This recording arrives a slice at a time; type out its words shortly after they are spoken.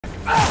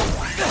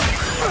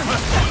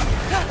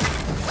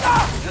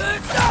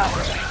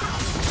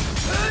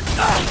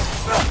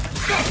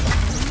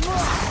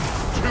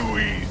Too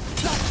easy.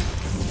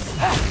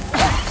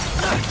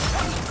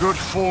 Good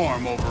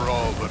form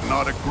overall, but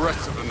not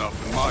aggressive enough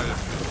in my opinion.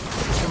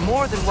 You're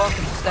more than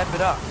welcome to step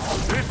it up.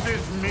 This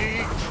is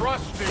me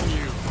trusting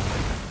you.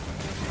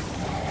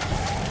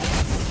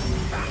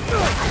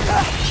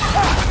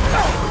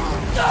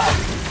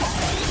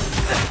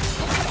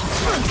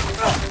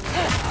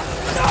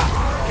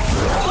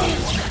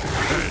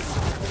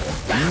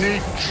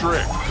 Neat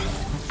trick.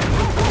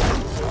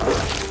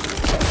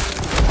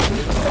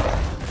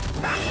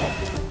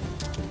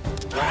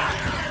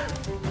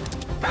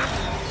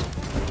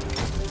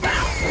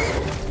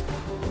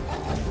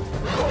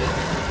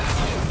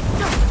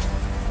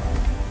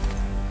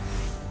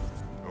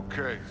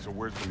 Okay, so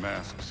where's the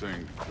mask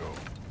saying to go?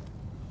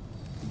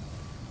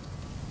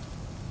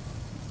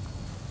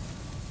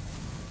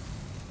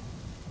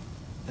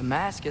 The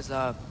mask is,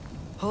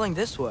 pulling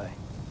this way.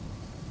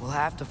 We'll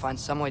have to find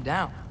some way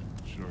down.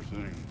 Sure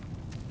thing.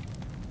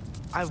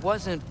 I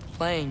wasn't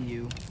playing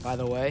you, by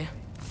the way.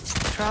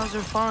 Trials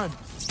are fun.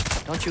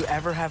 Don't you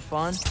ever have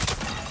fun?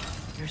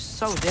 You're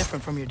so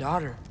different from your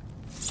daughter.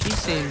 She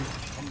seemed...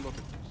 Come look at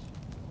this.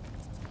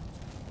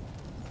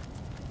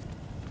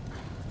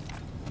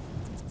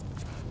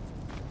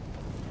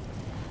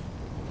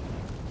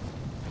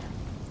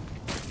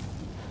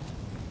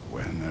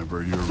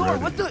 Whenever you're Thor,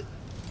 ready. what the...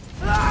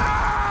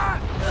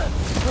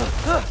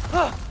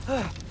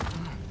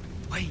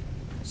 Wait,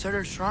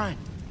 surturs shrine.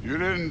 You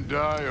didn't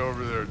die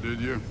over there, did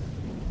you?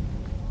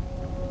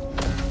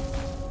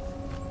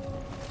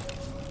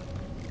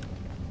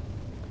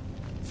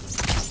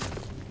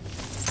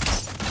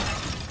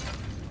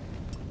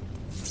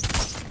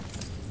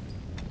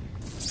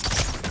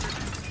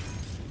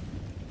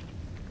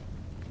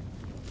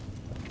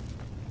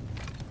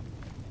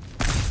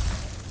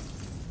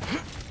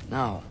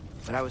 No,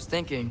 but I was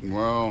thinking...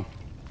 Well,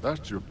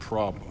 that's your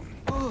problem.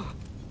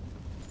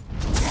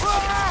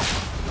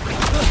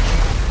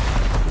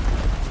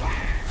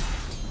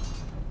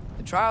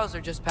 The trials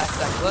are just past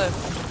that cliff.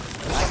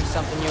 Might be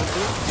something you and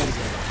Bruce can do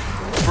together.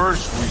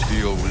 First we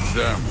deal with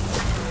them.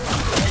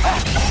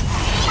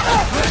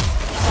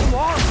 Come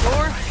on,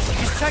 Thor!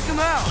 Just check them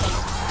out!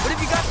 What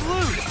have you got to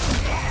lose?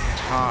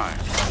 Time.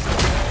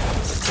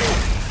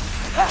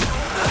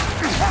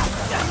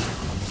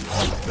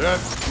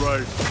 That's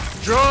right.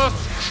 Just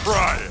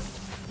try it.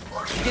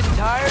 You getting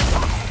tired?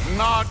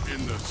 Not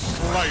in the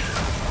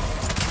slightest.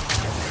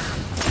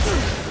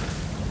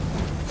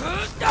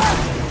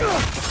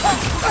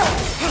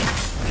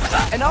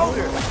 An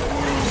ogre!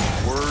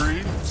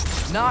 Worried?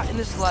 Not in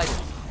the slightest.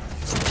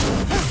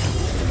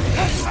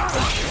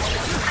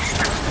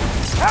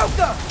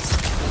 Helga!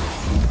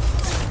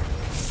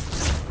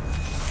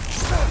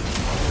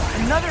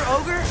 Another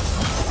ogre?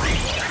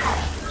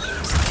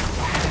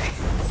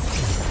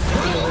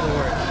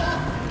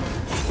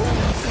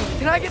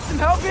 Can I get some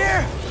help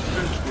here?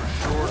 Since we're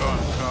short on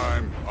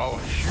time, I'll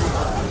humor.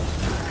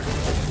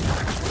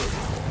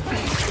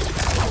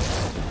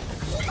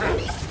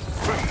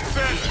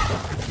 Pathetic.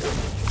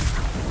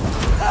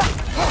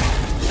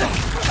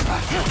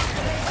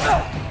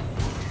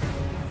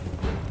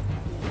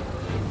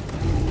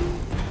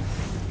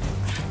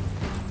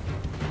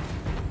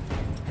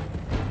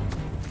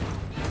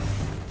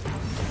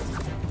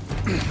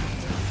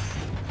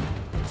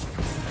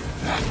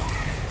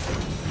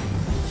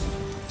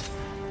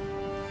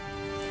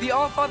 The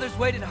Allfather's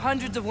waited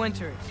hundreds of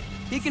winters.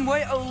 He can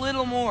wait a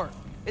little more.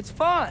 It's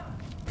fun.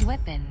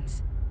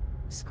 Weapons.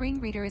 Screen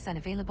reader is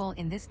unavailable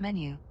in this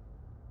menu.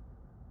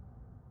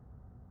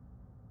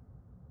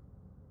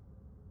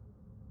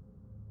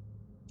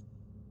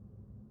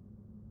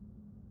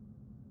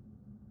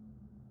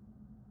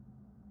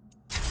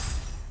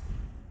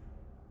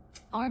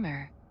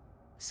 Armor.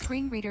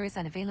 Screen reader is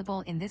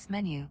unavailable in this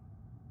menu.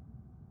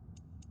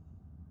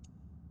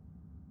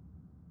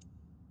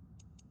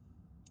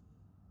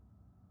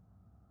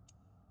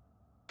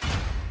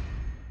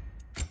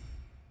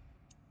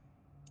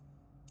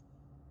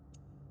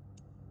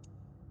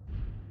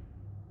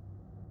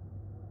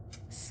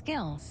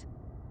 Skills.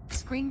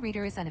 Screen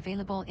reader is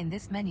unavailable in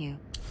this menu.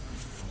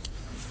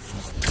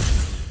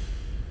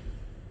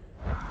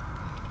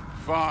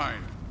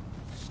 Fine.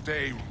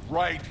 Stay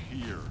right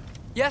here.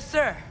 Yes,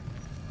 sir.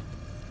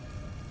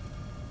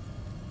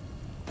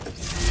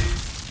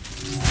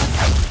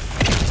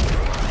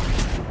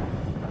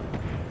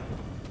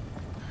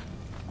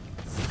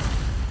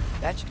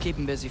 That should keep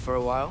him busy for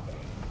a while.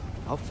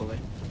 Hopefully.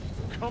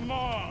 Come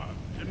on,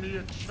 give me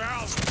a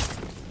challenge.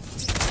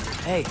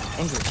 Hey,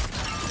 Ingrid.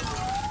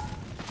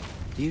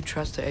 Do you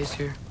trust the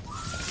Aesir?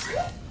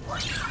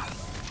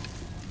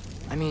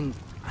 I mean,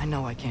 I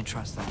know I can't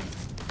trust them.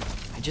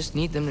 I just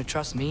need them to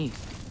trust me.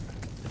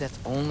 But that's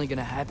only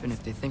gonna happen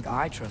if they think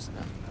I trust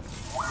them.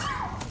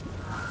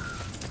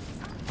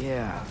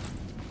 Yeah.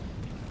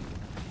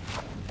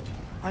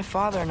 My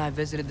father and I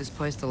visited this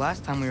place the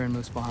last time we were in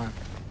Muspelheim.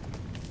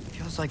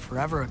 Feels like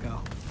forever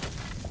ago.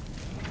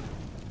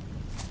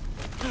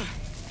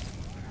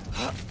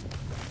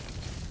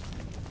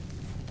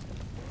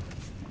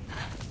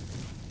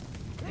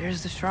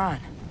 There's the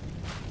shrine.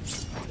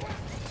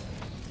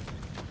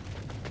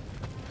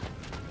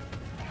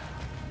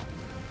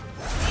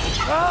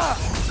 Ah!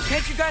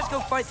 Can't you guys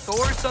go fight Thor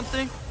or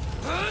something?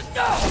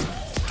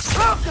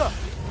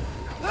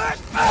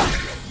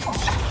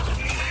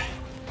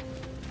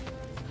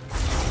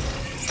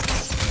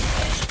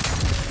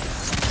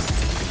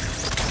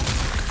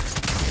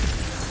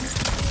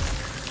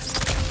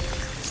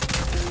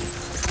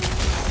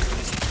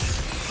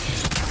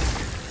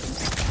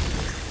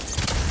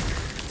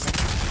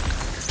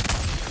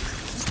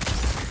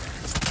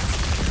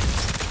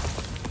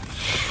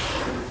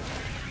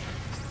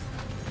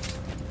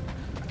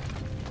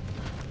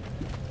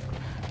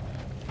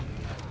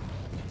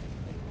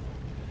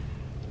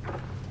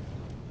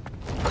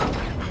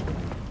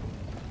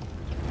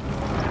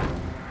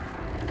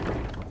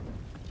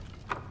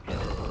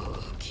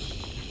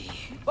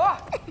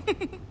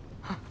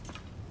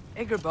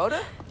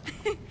 Boda?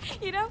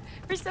 You know,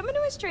 for someone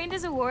who was trained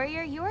as a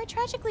warrior, you are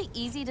tragically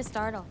easy to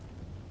startle.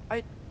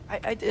 I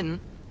didn't.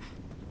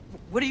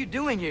 What are you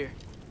doing here?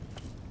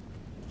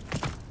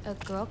 A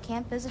girl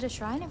can't visit a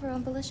shrine of her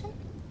own volition?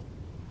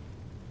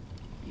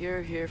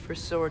 You're here for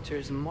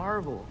surturs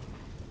marble.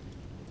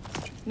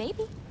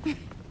 Maybe.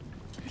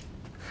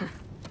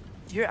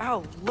 You're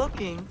out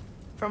looking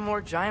for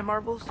more giant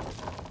marbles?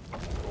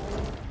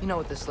 You know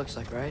what this looks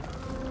like, right?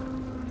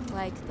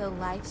 Like the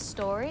life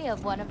story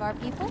of one of our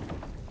people?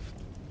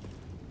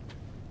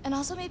 And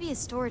also maybe a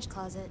storage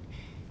closet.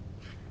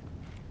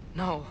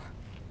 No.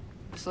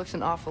 This looks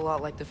an awful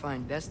lot like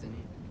Defying Destiny.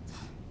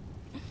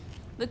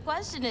 The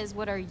question is,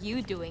 what are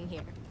you doing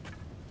here?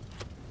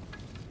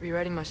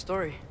 Rewriting my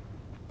story.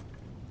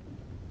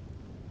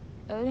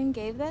 Odin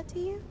gave that to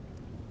you?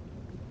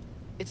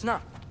 It's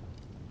not.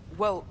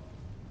 Well,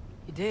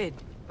 he did,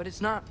 but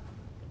it's not.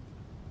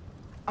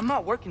 I'm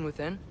not working with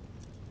him.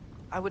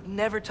 I would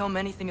never tell him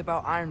anything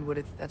about Ironwood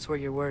if that's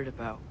what you're worried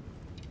about.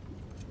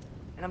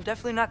 And I'm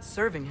definitely not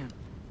serving him.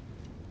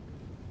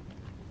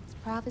 It's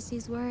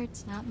prophecy's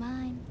words, not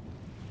mine.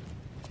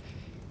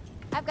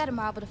 I've got a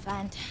marble to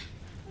find.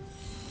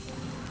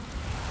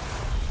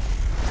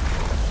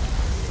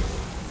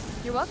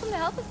 You're welcome to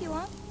help if you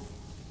want.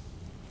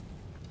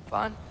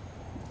 Fine.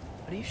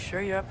 But are you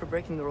sure you're up for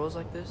breaking the rules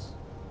like this?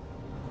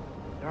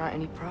 There aren't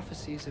any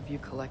prophecies of you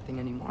collecting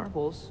any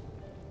marbles.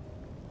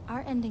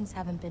 Our endings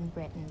haven't been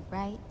written,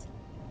 right?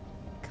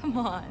 Come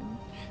on.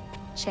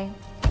 Shame.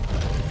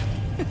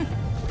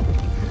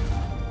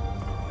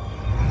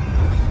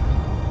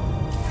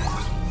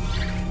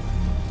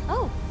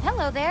 Oh,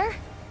 hello there.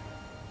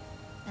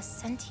 A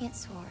sentient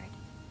sword.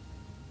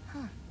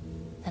 Huh.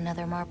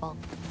 Another marble.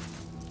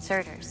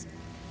 Surturs.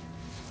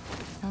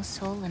 No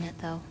soul in it,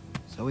 though.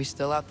 So he's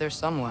still out there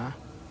somewhere.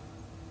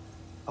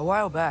 A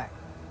while back,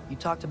 you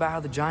talked about how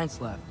the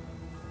giants left.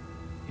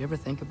 You ever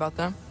think about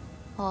them?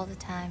 All the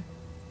time.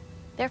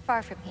 They're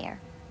far from here.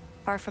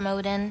 Far from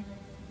Odin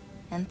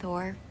and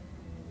Thor.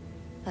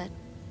 But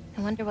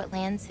I wonder what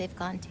lands they've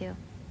gone to.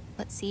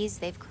 What seas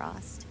they've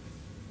crossed.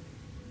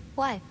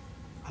 Why?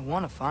 I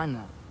want to find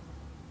them.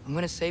 I'm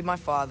gonna save my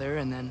father,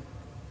 and then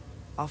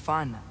I'll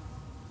find them.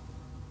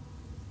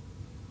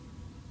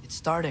 It's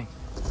starting.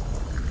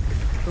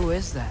 Who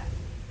is that?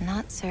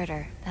 Not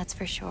Surtur, that's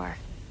for sure.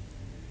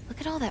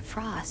 Look at all that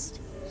frost.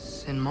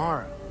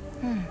 Sinmara.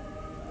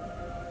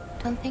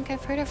 Don't think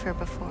I've heard of her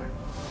before.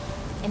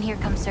 And here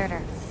comes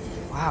Surtur.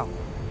 Wow.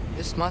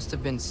 This must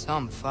have been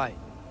some fight.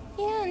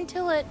 Yeah,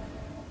 until it...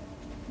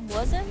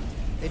 wasn't?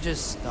 They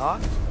just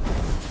stalked?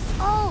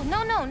 Oh,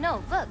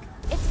 no. Look,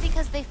 it's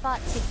because they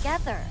fought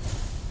together.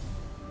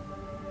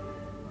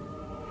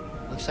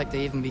 Looks like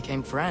they even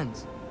became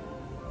friends.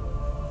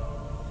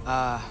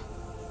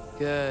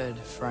 Good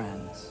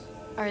friends.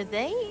 Are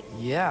they?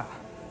 Yeah,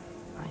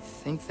 I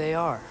think they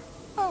are.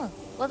 Oh,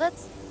 well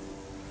that's...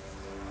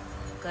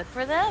 good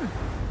for them.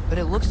 But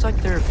it looks like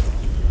their,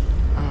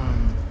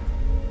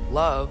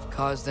 love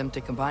caused them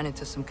to combine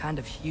into some kind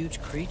of huge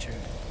creature.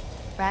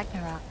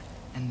 Ragnarok.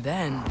 And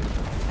then...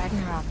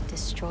 Ragnarok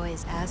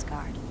destroys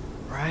Asgard.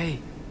 Right.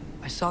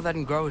 I saw that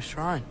in Groa's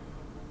shrine.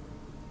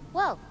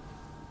 Well,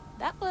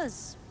 that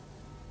was...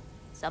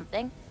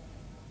 something.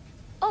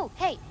 Oh,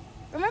 hey,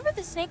 remember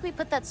the snake we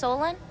put that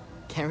soul in?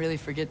 Can't really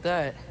forget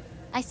that.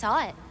 I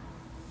saw it.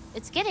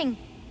 It's getting...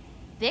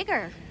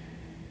 bigger.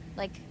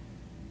 Like,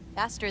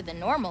 faster than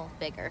normal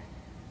bigger.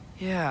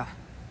 Yeah,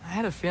 I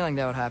had a feeling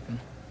that would happen.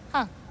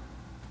 Huh.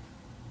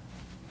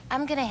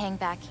 I'm gonna hang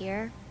back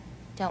here.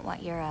 Don't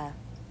want your,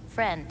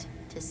 friend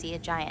to see a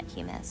giant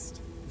he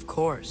missed. Of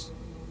course.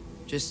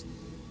 Just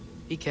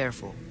be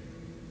careful.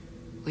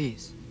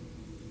 Please.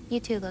 You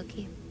too,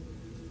 Loki.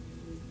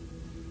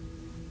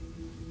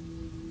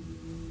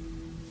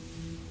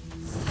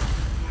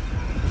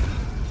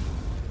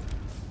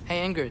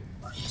 Hey, Ingrid.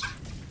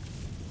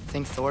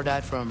 Think Thor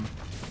died from...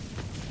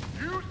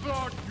 You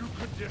thought you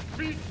could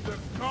defeat the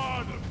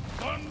god of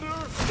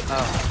thunder?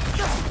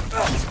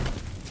 Oh.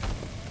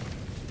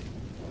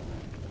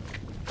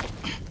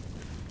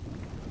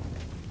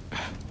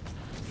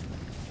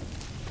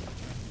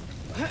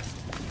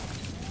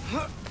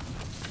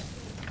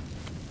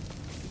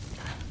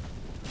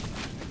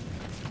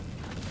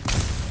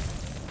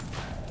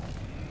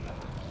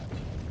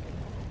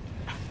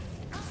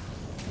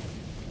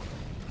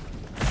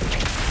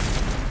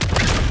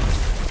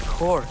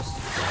 course.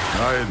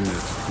 I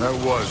admit, that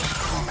was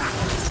fun.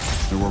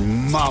 There were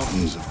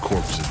mountains of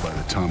corpses by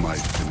the time I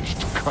finished,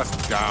 cut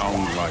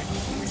down like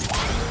weeds.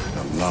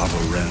 The lava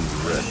ran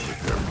red with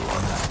their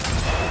blood.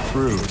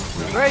 True.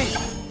 Great!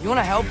 You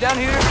wanna help down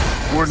here?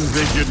 Wouldn't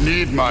think you'd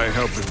need my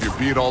help if you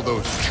beat all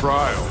those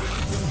trials.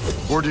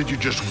 Or did you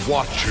just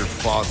watch your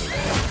father?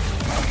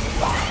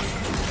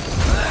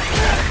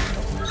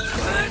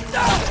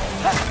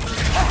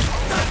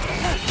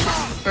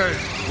 Hey,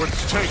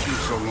 what's taking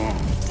so long?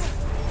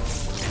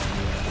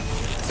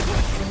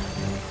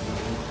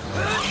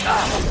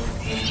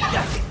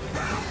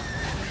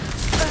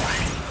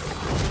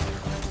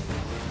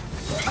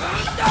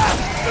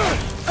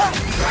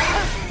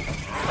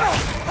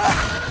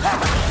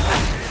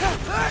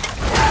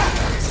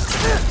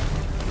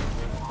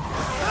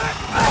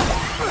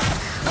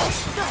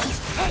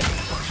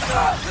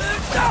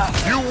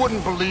 You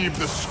wouldn't believe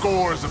the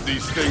scores of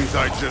these things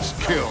I just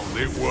killed.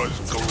 It was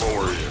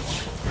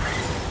glorious.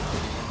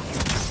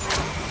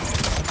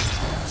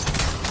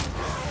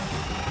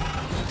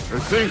 I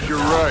think you're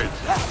right.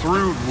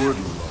 Thrud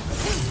wouldn't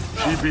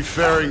love it. She'd be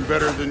faring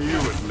better than you,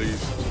 at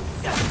least.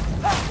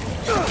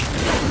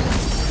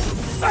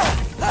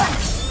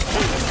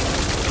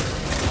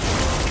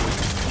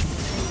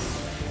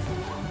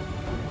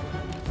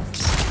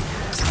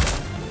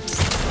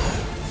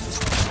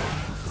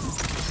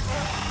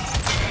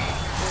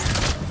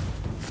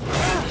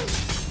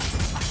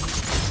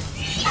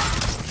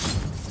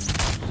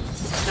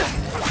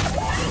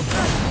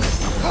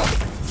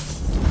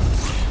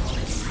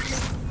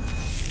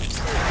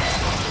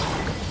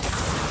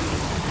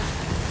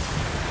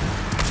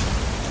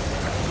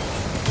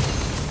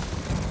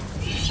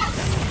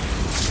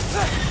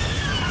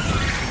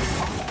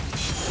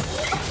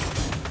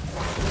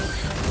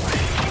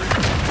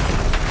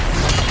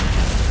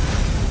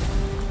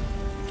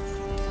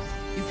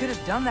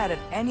 Done that at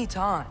any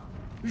time.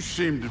 You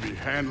seem to be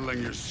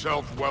handling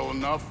yourself well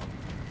enough.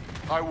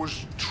 I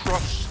was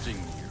trusting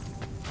you.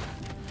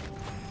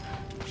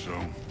 So,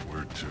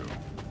 where to?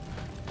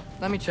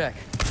 Let me check.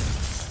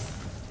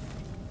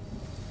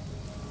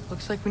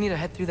 Looks like we need to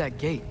head through that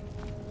gate.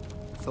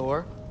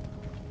 Thor?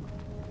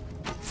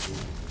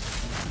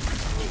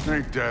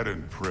 Ain't that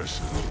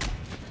impressive?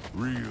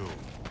 Real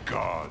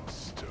god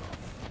stuff.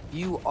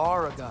 You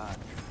are a god.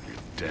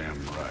 You're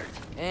damn right.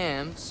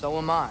 And so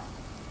am I.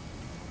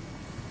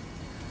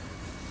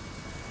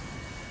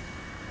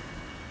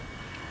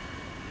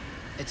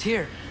 It's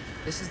here.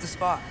 This is the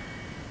spot.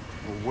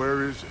 Well,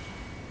 where is it?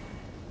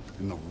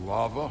 In the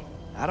lava?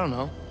 I don't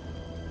know.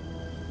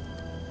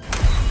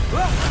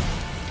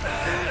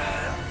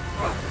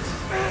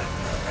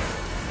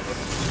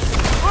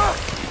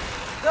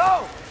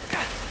 No!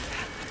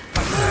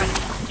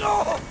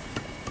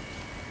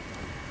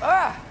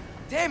 Ah!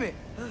 Damn it!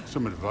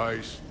 Some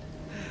advice.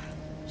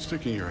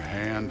 Sticking your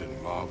hand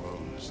in lava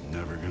is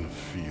never gonna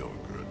feel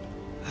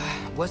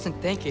good. Wasn't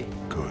thinking.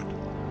 Good.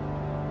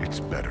 It's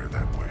better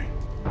that way.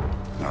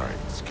 All right,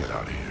 let's get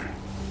out of here.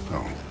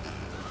 Oh.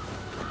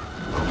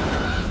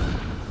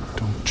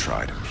 Don't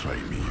try to play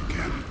me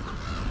again.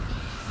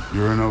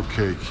 You're an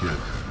okay kid.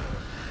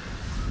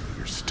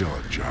 You're still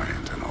a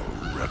giant, and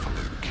I'll revel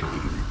in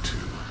killing you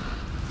too.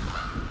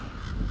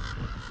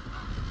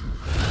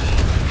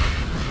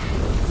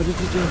 What did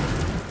you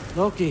do?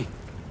 Loki.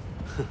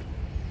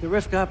 The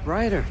rift got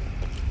brighter.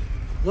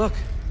 Look,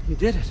 you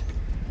did it.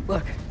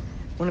 Look,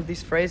 one of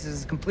these phrases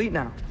is complete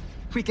now.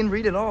 We can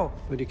read it all.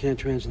 But you can't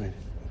translate it.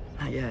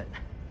 Not yet.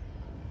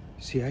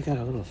 See, I got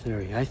a little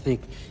theory. I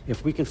think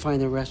if we can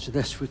find the rest of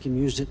this, we can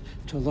use it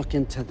to look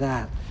into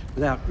that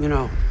without, you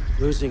know,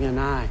 losing an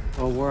eye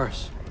or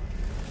worse.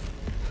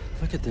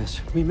 Look at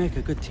this. We make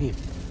a good team.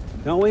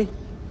 Don't we?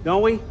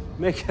 Don't we?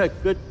 Make a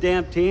good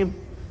damn team?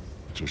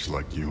 Just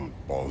like you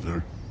and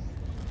Baldur.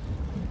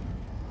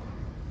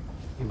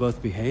 You both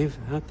behave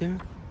out there?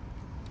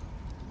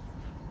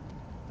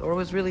 Thor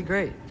was really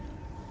great.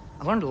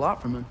 I learned a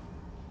lot from him.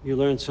 You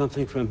learned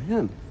something from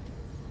him?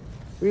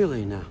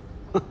 Really now?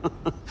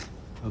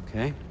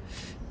 Okay.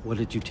 What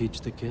did you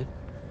teach the kid?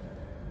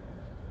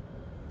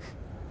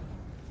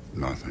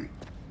 Nothing.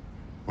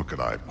 What could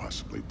I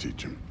possibly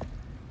teach him?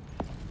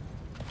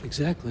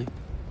 Exactly.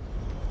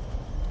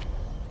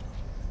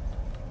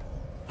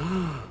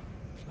 I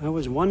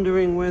was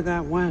wondering where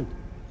that went.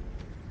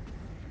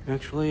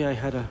 Actually, I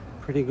had a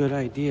pretty good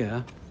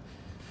idea.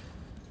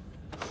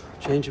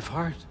 Change of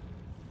heart.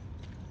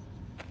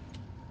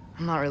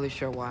 I'm not really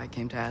sure why I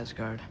came to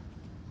Asgard.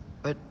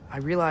 But I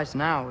realize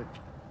now it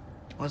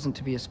wasn't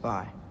to be a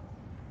spy.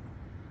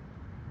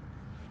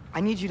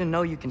 I need you to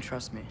know you can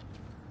trust me.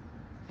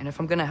 And if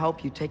I'm gonna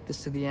help you take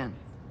this to the end,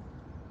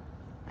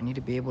 I need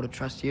to be able to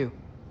trust you.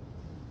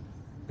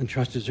 And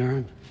trust is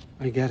earned.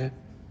 I get it.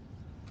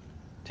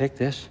 Take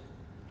this,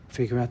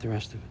 figure out the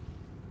rest of it.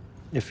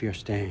 If you're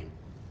staying,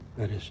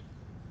 that is.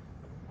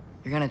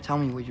 You're gonna tell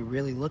me what you're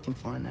really looking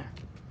for in there.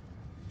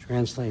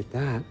 Translate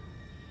that,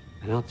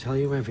 and I'll tell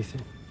you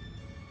everything.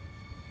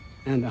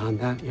 And on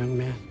that, young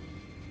man,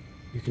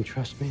 you can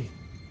trust me.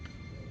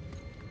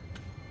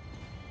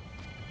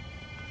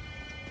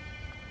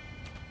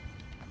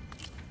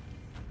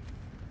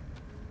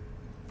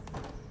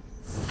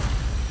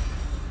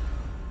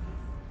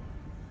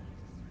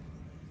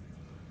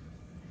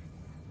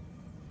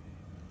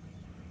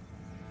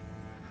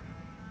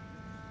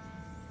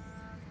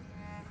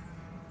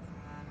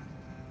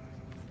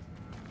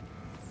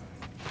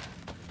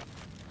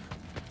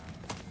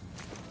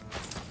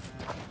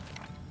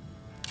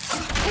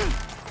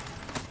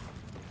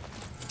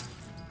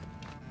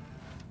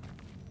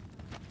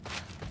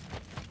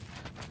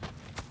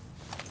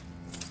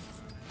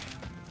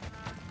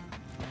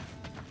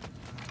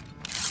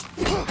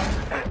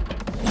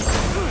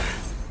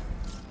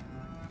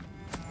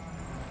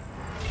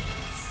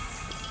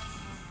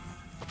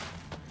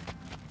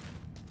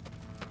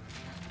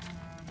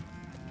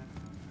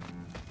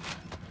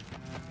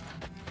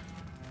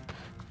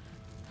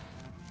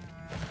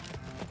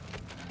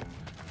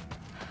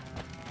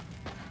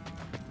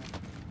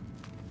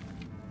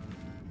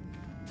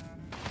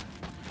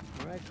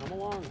 right, come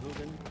along,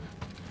 Hugin.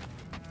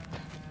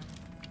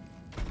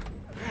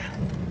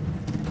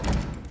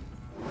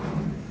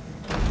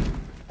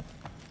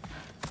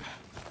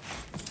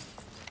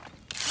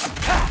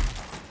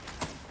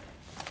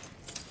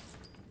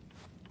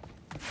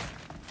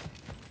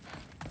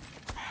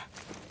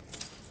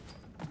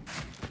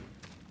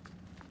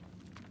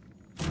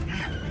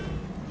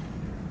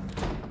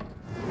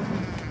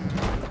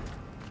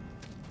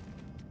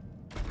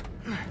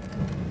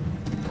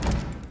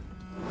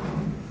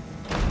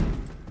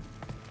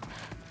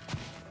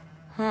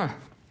 Huh.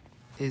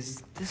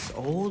 Is this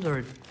old,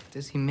 or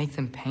does he make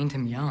them paint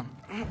him young?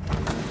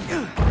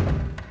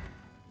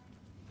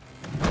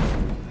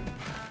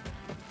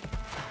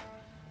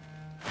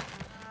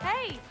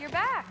 Hey, you're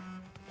back!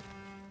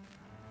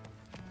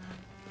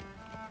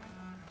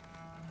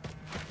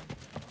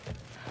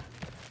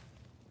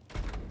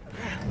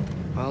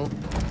 Well,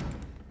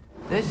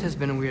 this has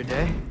been a weird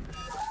day.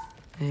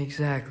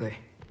 Exactly.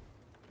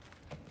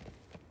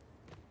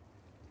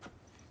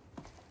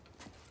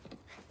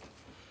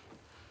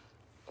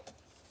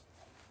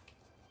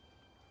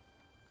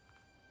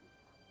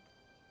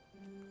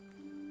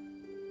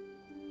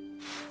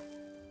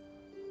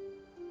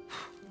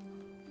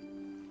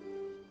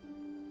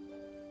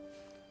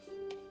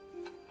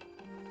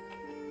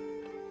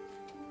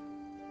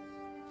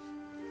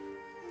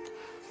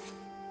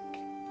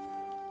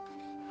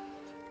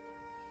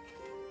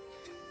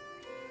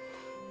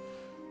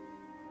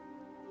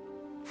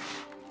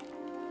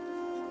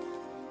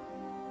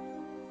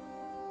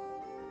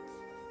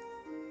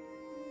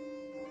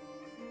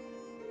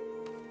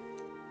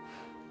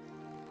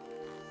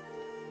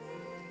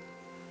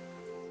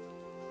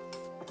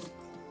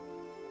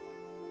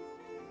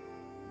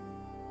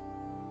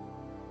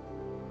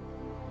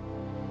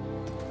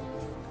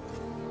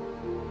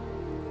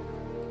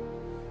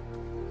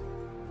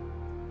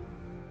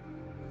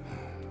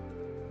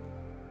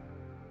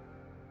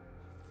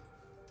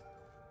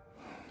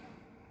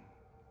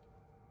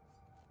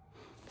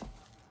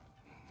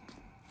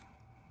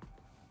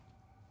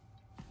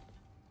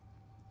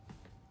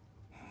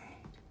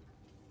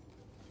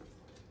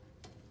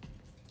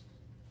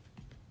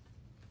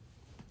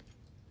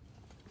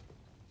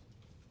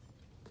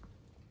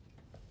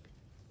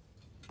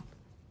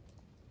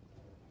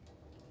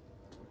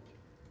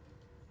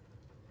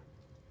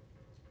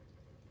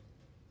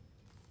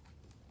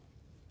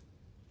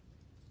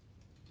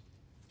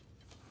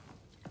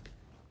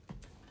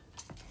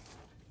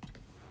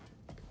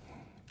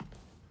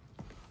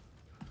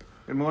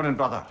 Good morning,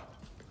 brother.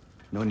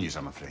 No news,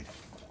 I'm afraid.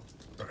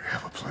 I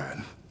have a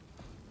plan.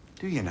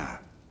 Do you now?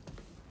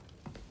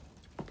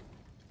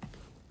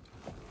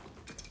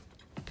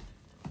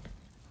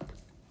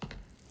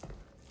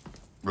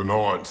 The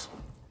Norns.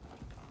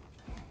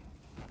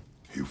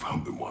 You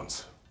found them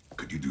once.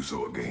 Could you do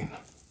so again?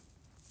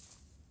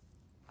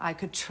 I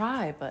could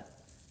try, but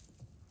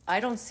I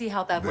don't see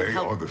how that would They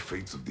help. are the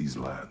fates of these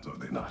lands, are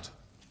they not?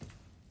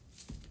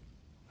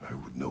 I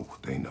would know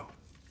what they know,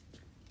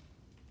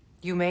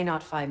 You may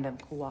not find them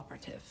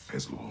cooperative.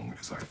 as long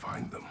as I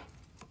find them.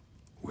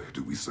 Where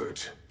do we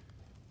search?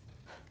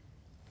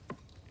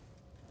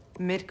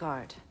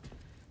 Midgard.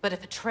 But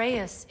if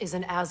Atreus is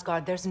in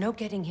Asgard, there's no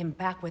getting him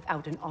back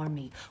without an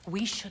army.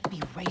 We should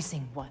be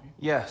raising one.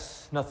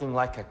 Yes, nothing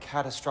like a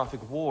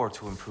catastrophic war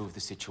to improve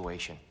the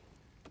situation.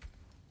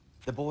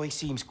 The boy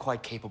seems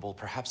quite capable.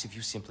 Perhaps if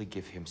you simply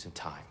give him some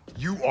time.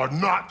 You are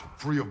not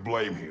free of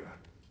blame here.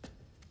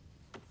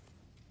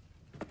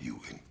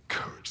 You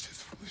encouraged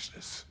his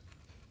foolishness,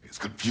 his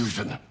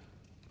confusion.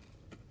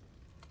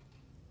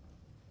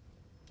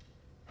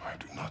 I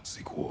do not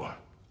seek war.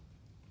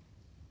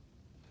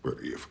 But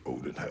if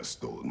Odin has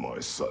stolen my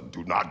son,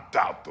 do not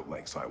doubt the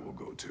lengths I will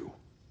go to.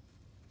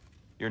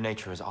 Your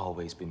nature has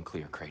always been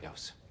clear,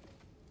 Kratos.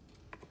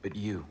 But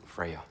you,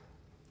 Freya.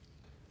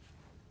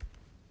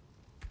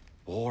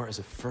 War is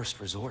a first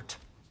resort.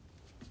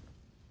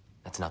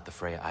 That's not the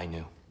Freya I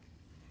knew.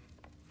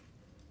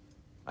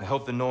 I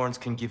hope the Norns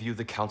can give you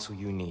the counsel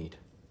you need.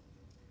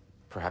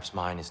 Perhaps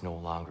mine is no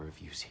longer of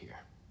use here.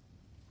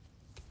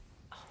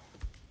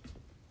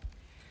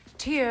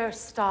 Tyr,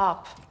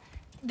 stop.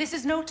 This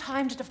is no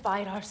time to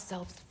divide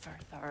ourselves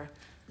further.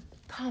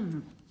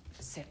 Come,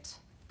 sit,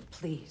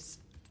 please.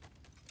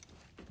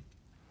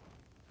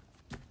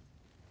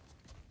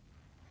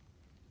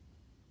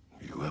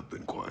 You have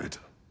been quiet.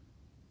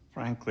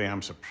 Frankly,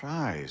 I'm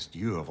surprised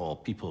you, of all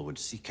people, would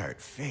seek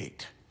out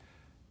fate.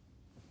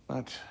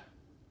 But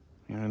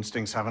your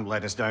instincts haven't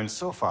let us down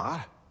so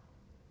far.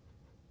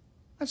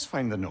 Let's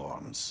find the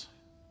Norns.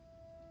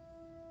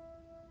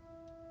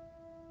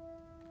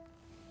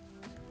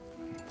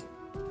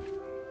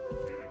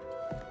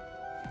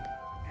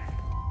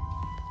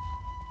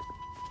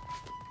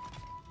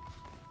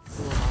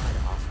 Who am I to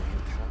offer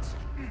him counsel?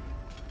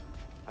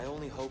 I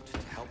only hoped to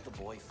help the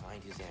boy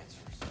find his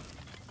answers.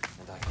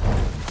 And I hope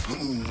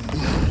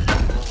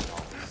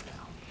all this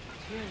now.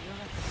 Tyr, you're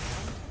at the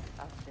center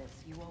of this.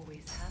 You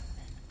always have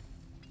been.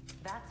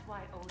 That's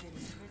why Odin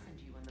imprisoned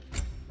you in the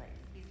first place.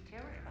 He's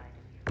terrified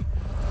of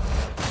you.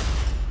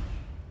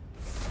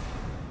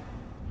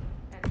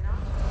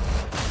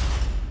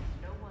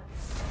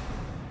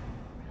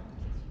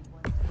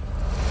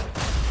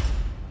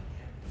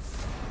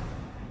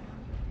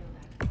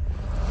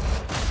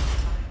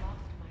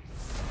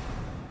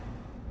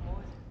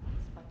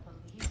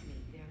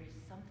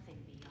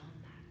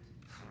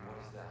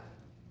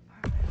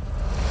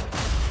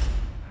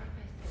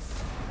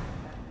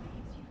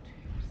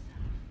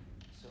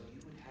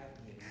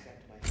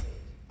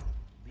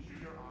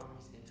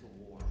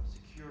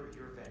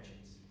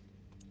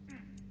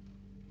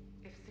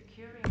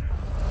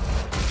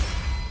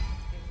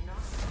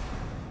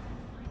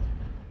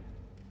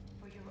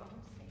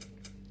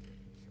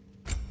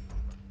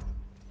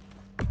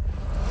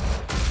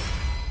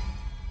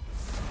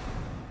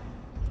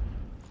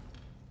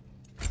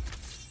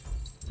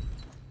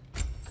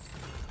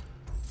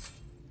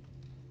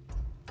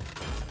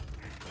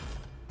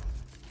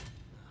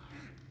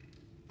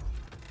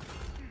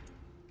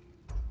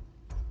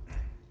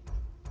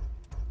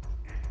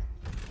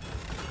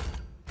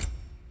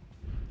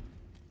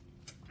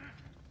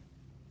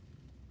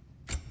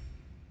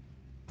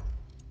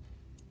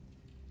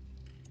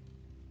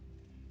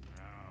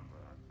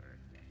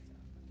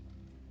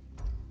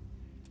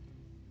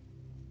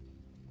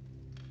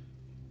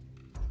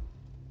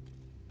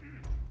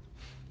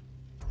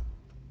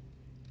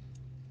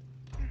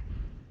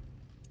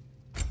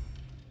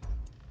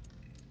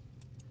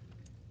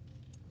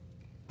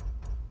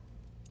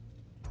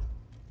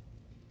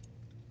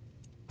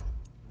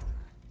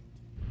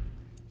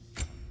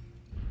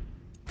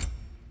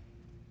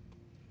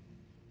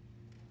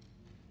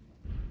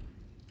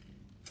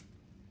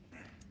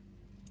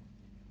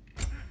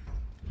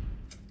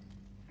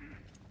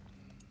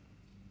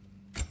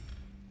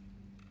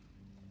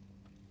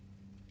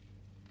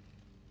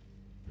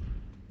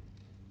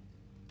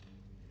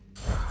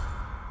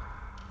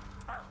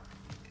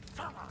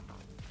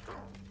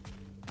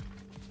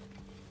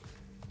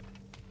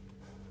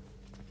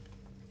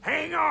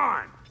 Hang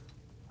on!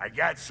 I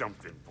got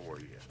something for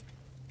you.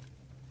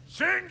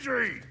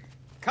 Sindri!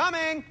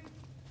 Coming!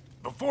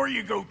 Before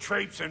you go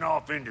traipsing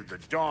off into the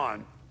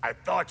dawn, I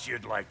thought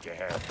you'd like to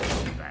have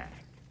this back.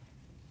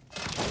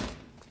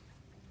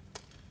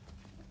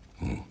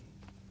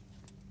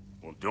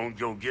 Well, don't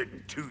go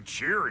getting too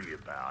cheery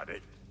about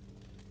it.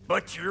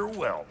 But you're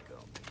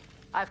welcome.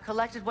 I've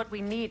collected what we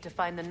need to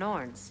find the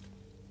Norns.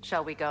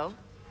 Shall we go?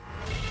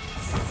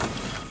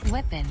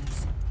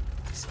 Weapons.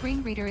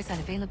 Screen reader is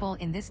unavailable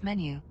in this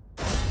menu.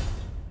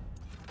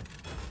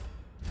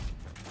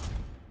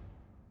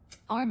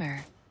 Armor.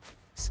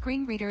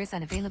 Screen reader is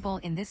unavailable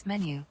in this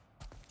menu.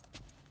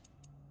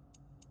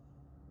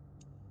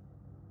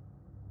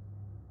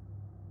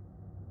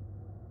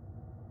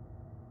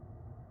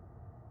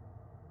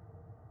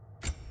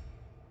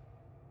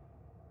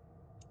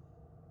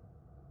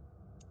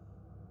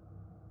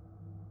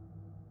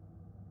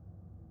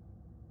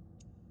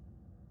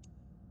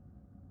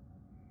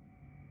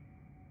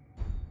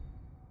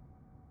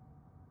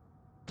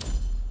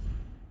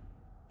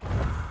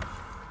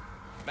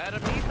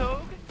 Madam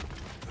Neathog?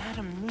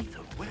 Madam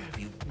Neathog, where have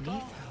you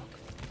gone?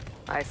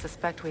 I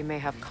suspect we may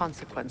have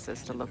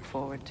consequences to look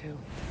forward to.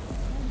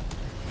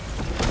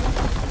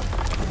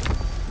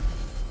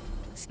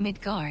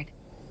 Midgard.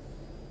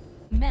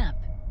 Map.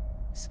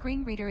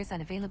 Screen reader is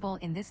unavailable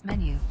in this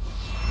menu.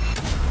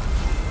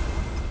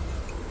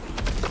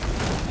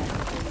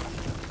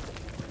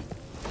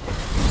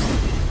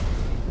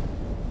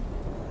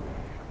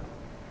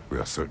 We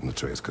are certain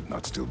Atreus could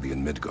not still be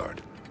in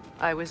Midgard.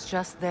 I was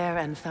just there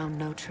and found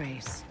no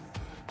trace.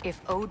 If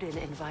Odin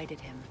invited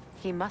him,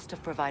 he must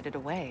have provided a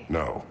way.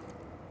 No,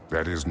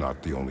 that is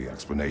not the only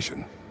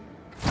explanation.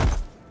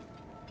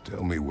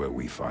 Tell me where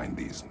we find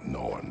these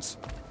Norns.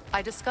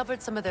 I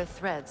discovered some of their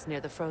threads near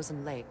the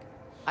frozen lake.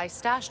 I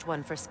stashed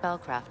one for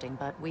spellcrafting,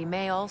 but we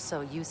may also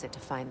use it to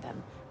find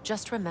them.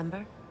 Just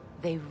remember,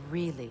 they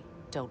really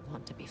don't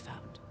want to be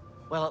found.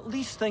 Well, at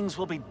least things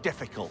will be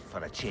difficult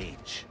for a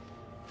change.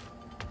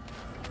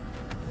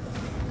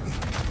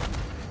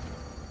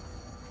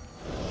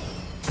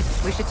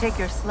 We should take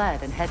your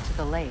sled and head to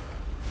the lake.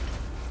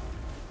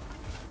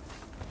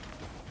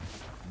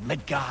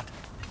 Midgard.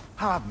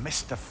 How I've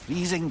missed the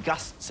freezing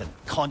gusts and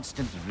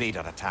constant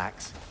raider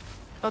attacks.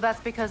 Well, that's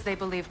because they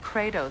believe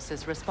Kratos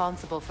is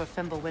responsible for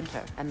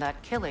Fimbulwinter, and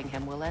that killing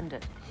him will end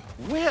it.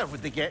 Where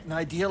would they get an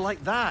idea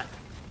like that?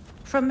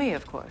 From me,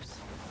 of course.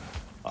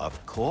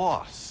 Of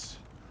course.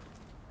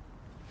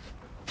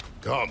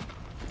 Come.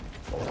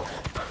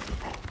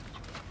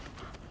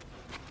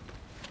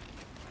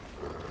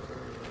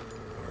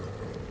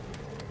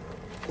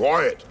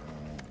 Quiet!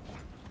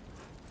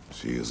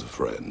 She is a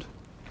friend.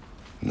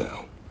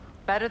 Now.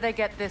 Better they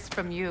get this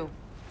from you.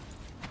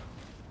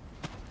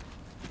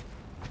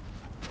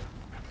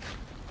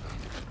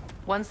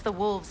 Once the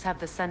wolves have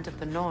the scent of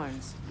the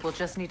Norns, we'll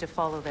just need to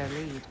follow their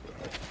lead.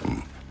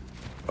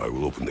 I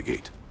will open the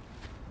gate.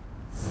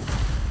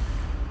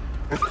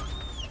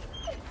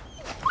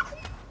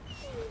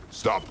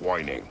 Stop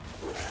whining.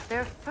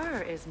 Their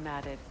fur is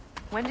matted.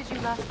 When did you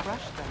last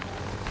brush them?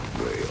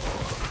 They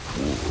are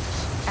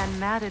wolves. And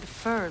matted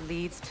fur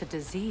leads to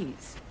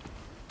disease.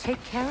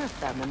 Take care of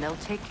them and they'll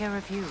take care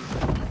of you.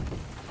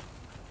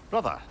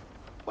 Brother,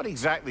 what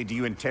exactly do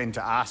you intend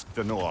to ask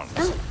the Norns?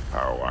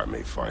 How I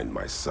may find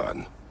my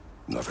son.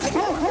 Nothing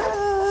more.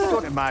 I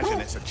don't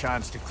imagine it's a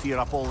chance to clear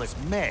up all this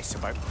mess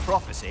about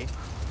prophecy.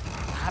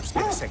 Perhaps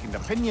get a second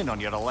opinion on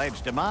your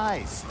alleged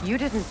demise. You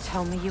didn't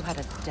tell me you had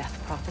a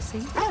death prophecy?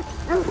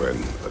 When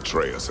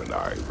Atreus and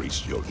I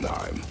reached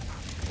Jotunheim,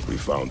 we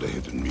found a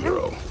hidden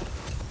mural.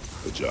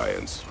 The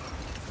giants,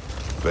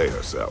 Faye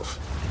herself,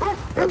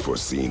 had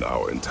foreseen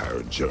our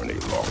entire journey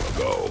long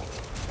ago.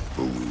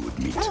 Who we would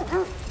meet,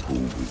 who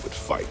we would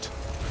fight.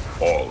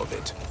 All of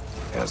it,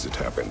 as it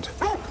happened.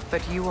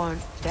 But you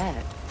aren't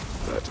dead.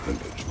 That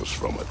image was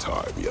from a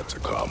time yet to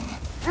come.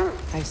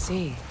 I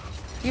see.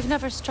 You've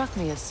never struck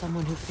me as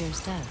someone who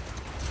fears death.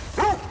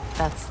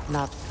 That's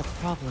not the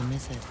problem,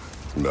 is it?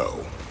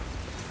 No.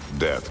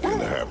 Death can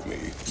have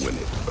me when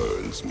it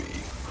earns me.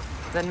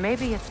 Then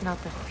maybe it's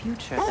not the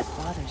future that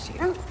bothers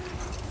you.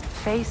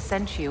 Faye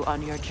sent you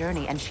on your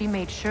journey, and she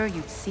made sure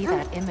you'd see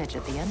that image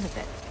at the end of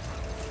it.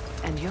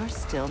 And you're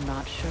still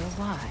not sure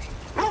why.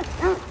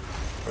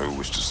 I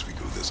wish to speak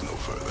of this no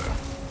further.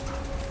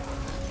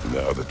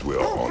 Now that we're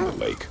on the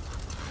lake,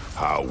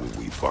 how will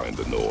we find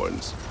the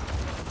Norns?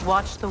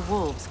 Watch the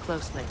wolves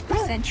closely.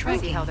 Scent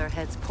tracking. See how their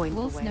heads point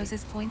Wolves' away.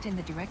 noses point in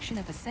the direction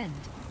of a scent.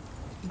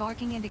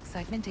 Barking and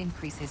excitement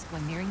increases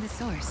when nearing the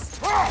source.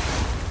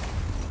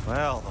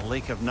 Well, the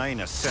Lake of Nine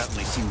has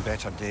certainly seen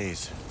better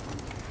days.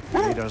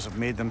 Raiders have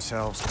made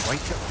themselves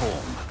quite at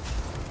home.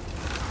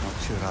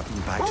 Not sure I've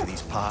been back to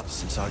these parts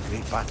since our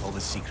great battle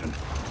with Seekron.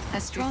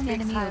 A strong speaks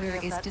enemy highly odor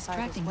of is that side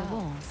distracting as the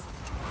well. wolves.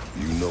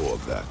 You know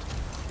of that.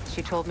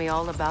 She told me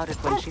all about it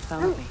when she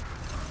found me.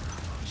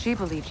 She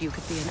believed you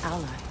could be an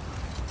ally.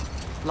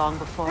 Long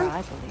before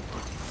I believed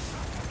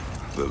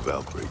it. The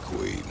Valkyrie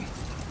Queen.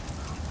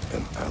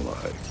 An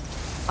ally.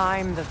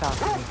 I'm the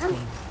Valkyrie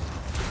Queen.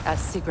 As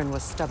Sigrun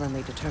was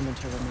stubbornly determined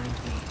to remind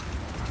me.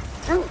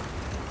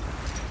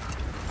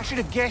 I should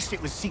have guessed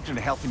it was Sigrun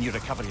helping you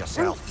recover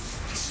yourself.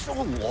 She's so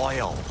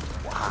loyal.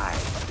 Why?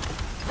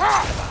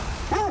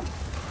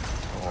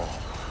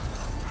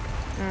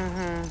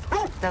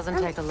 Doesn't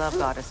take a love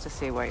goddess to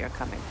see where you're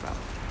coming from.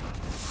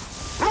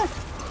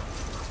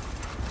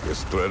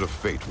 This thread of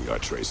fate we are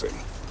tracing.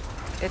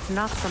 It's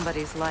not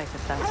somebody's life,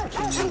 if that's what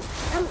you mean.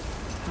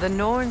 The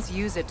Norns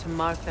use it to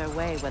mark their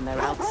way when they're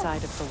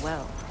outside of the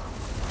well.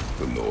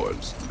 The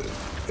Nords live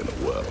in a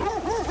well.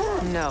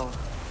 No.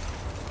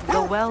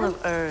 The Well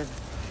of Earth,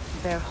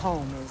 their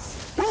home,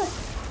 is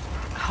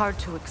hard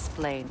to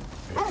explain.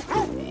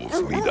 The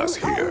wolves lead us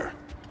here.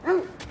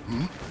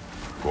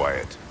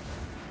 Quiet.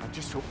 I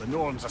just hope the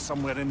Norns are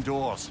somewhere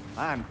indoors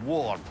and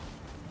warm.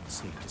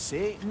 Safe to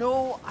say,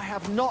 no, I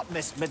have not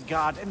missed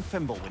Midgard in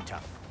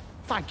Fimbulwinter.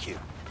 Thank you.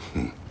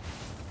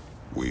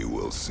 We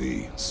will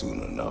see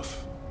soon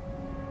enough.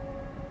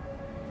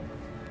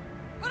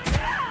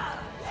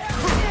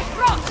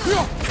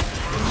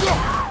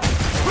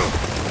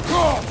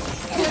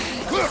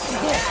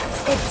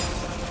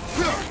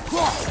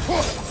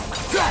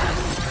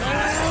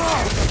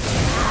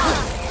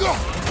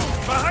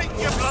 Behind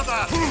you,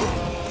 brother!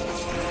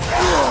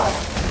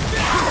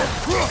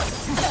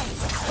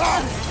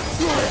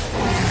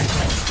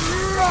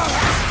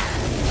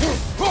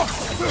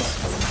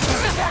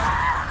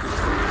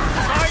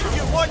 Behind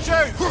you, watch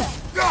out!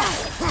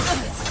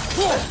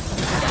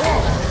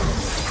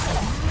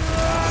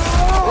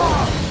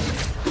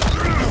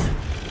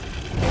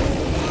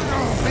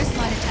 Press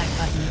light attack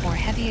button or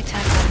heavy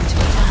attack button to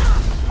attack.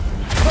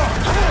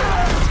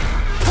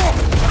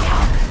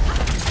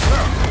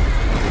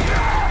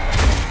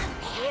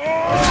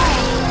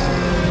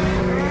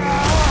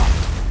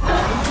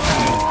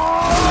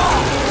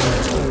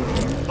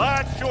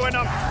 That's showing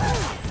up!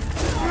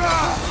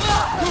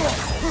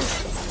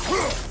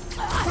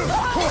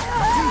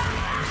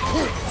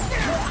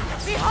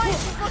 Behind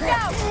you, look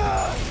out!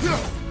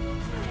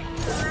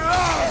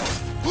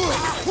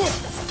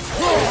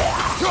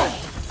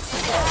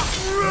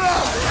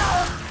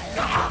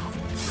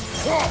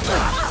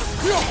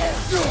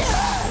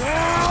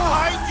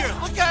 Behind you!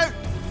 Look out!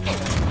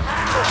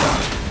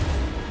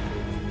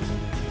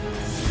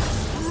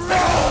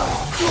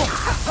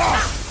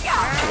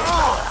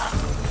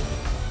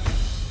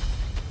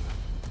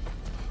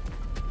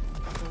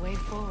 The way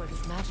forward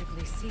is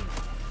magically sealed.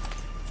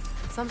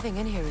 Something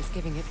in here is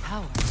giving it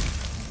power.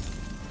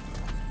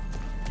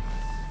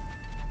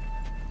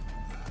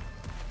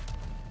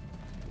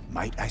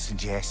 Might I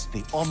suggest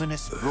the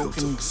ominous The hilt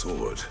broken of the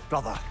sword.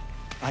 Brother,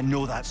 I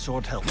know that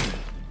sword hilt.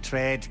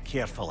 Tread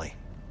carefully.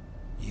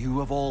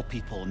 You of all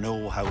people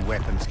know how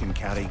weapons can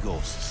carry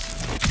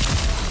ghosts.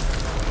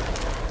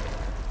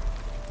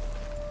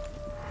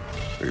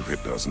 If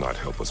it does not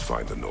help us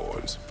find the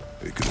Norns,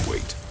 it can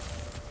wait.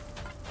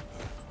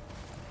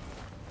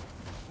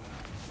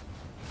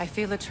 I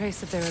feel a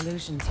trace of their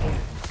illusions here.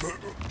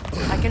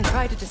 I can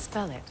try to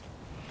dispel it.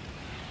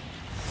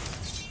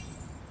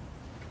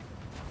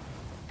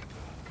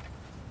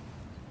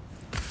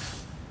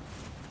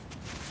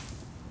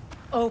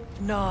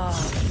 Open.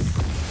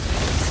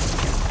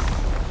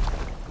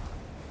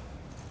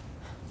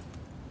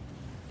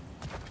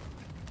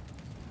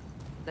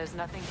 There's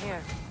nothing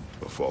here.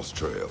 A false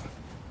trail.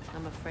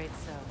 I'm afraid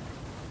so.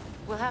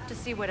 We'll have to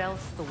see what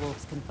else the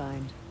wolves can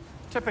find.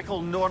 Typical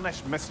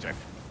Nornish mischief.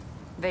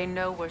 They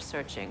know we're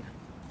searching.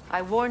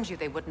 I warned you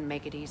they wouldn't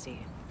make it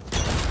easy.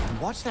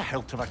 What's the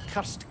hilt of a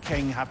cursed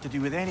king have to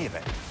do with any of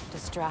it?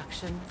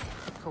 Distraction?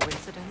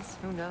 Coincidence?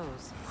 Who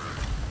knows?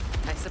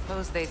 I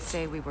suppose they'd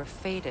say we were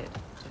fated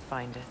to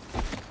find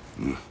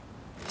it.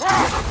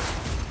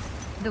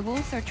 The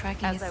wolves are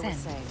tracking As a I was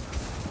scent. saying,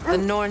 the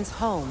Norn's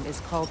home is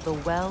called the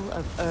Well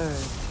of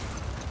Earth.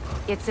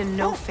 It's in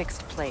no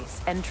fixed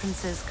place.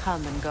 Entrances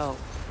come and go.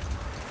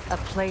 A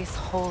place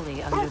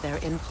wholly under their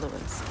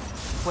influence,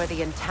 where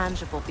the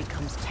intangible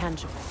becomes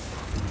tangible.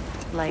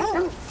 Like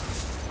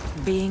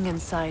being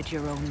inside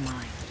your own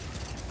mind.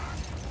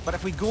 But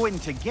if we go in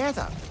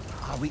together,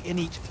 are we in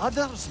each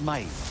other's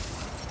mind?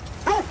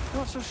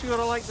 Not so sure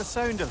I like the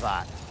sound of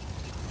that.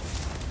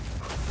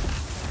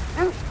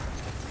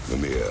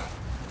 Mimir,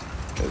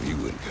 have you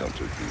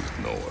encountered these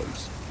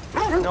Norns?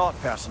 Not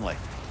personally.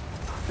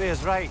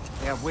 Freya's right.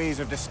 They have ways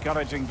of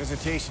discouraging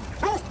visitation.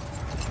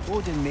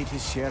 Odin made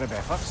his share of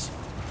efforts.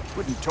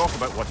 Wouldn't talk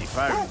about what he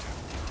found.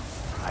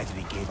 Either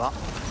he gave up,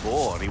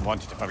 or he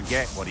wanted to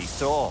forget what he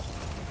saw.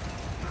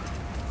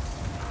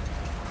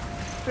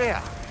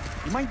 Freya,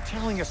 you mind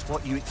telling us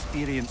what you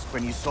experienced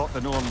when you sought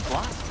the Norns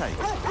last time?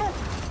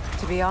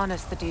 To be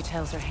honest, the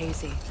details are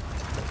hazy.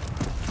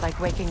 Like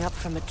waking up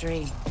from a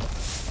dream.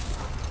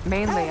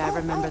 Mainly, I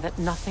remember that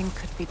nothing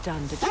could be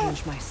done to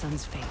change my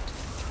son's fate.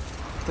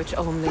 Which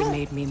only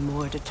made me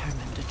more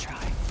determined to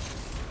try.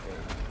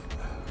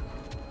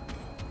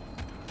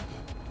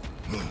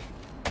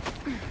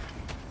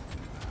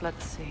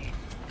 Let's see.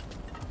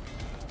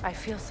 I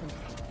feel something.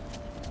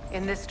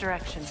 In this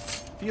direction.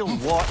 Feel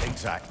what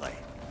exactly?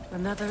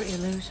 Another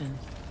illusion.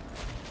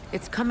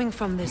 It's coming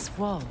from this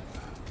wall.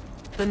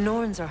 The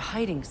Norns are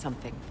hiding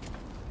something.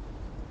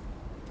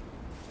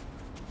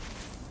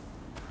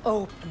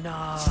 Open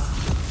up.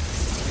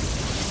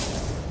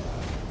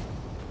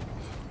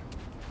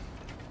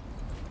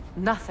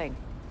 Nothing.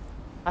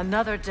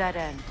 Another dead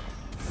end.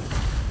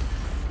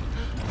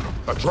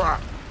 A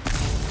trap!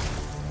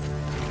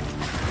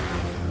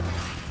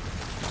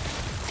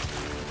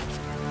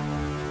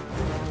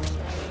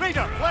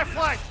 Raider, left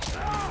flank!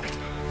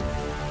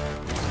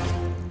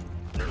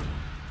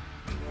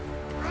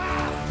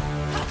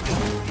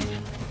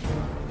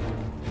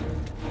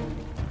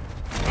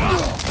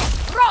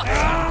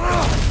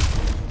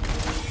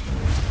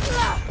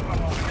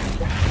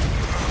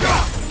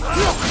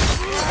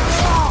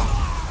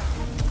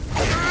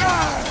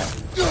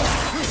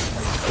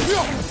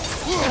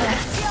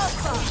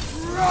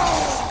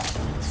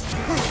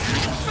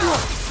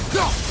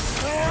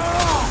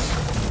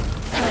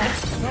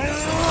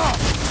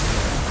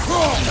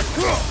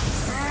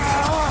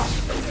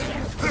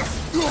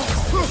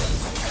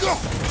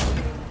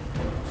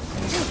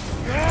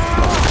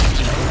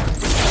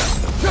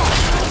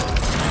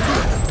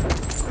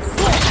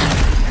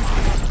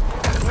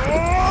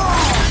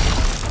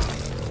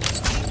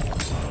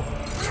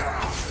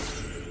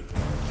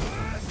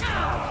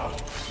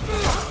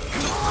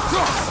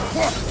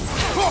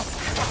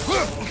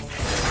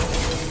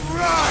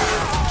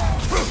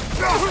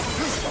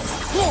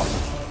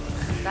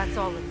 That's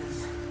all of them.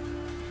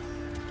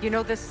 You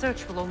know, this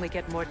search will only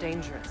get more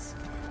dangerous.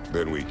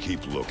 Then we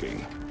keep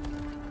looking.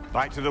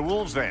 Back to the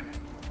wolves, then.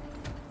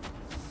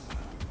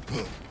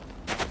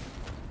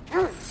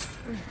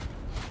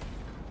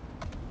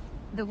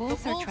 The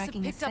wolves are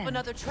tracking a picked up scent.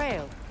 another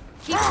trail.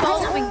 Keep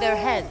following their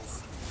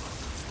heads.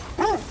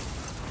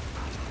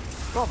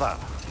 Brother,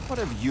 what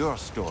of your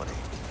story?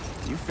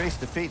 You faced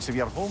the fates of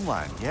your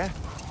homeland, yeah?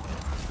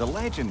 The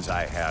legends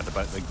I heard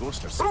about the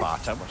ghost of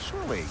Sparta were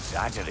surely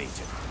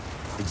exaggerated.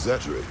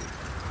 Exaggerated?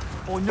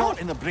 Oh, not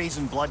in the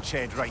brazen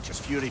bloodshed righteous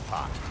fury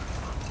part.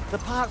 The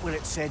part where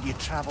it said you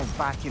travelled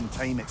back in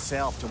time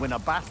itself to win a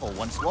battle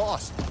once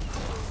lost.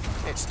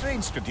 It's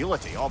strange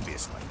credulity,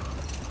 obviously.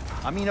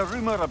 I mean, a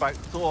rumour about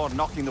Thor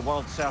knocking the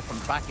world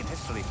serpent back in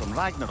history from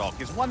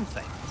Ragnarok is one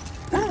thing.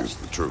 It is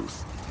the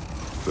truth.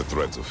 The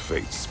threads of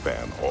fate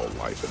span all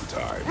life and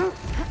time.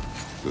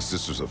 The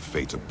Sisters of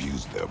Fate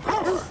abused their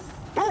power.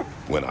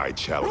 When I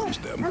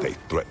challenged them, they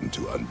threatened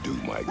to undo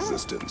my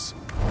existence.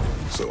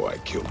 So I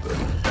killed them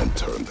and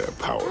turned their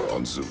power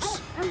on Zeus.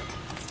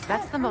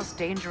 That's the most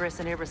dangerous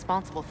and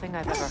irresponsible thing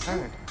I've ever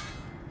heard.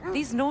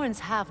 These Norns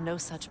have no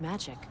such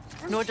magic,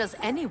 nor does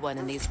anyone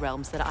in these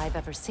realms that I've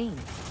ever seen.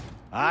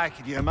 Aye,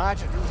 can you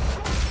imagine?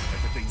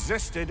 If it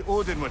existed,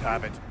 Odin would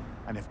have it.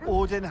 And if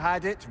Odin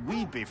had it,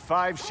 we'd be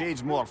 5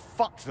 shades more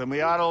fucked than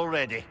we are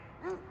already.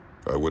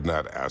 I would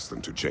not ask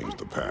them to change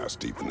the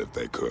past, even if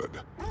they could.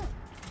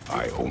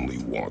 I only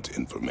want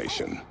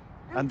information.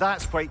 And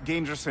that's quite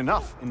dangerous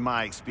enough, in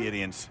my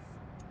experience.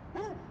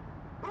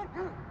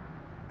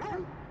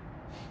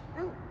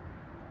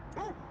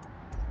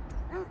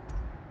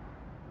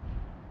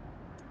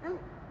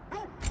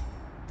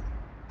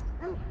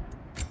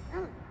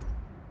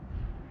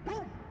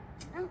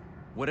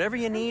 Whatever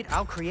you need,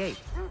 I'll create.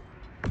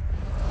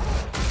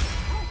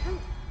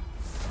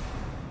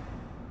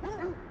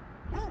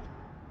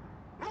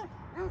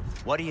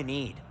 What do you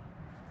need?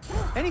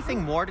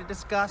 Anything more to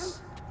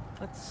discuss?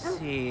 Let's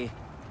see.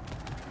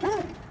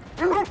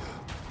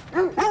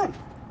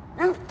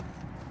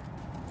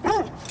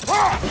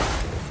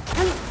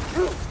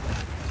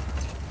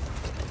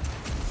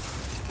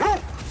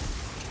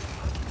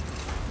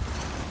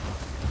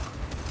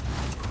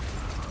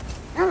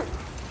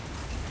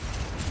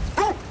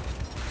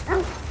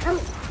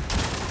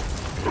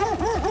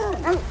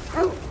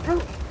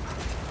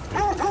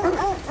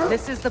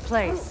 This is the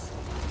place.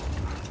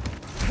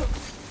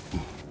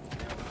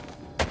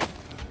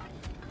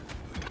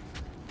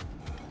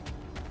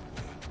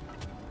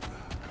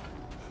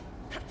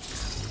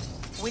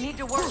 We need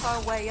to work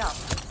our way up.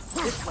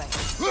 This way.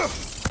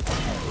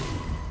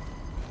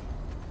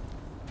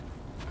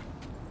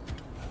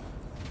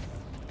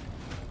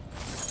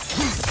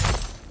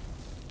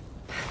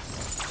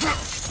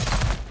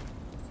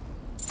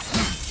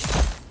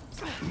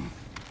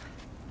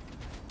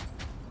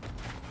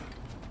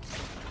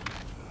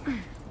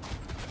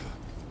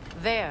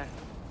 There.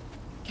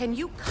 Can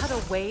you cut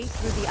a way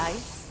through the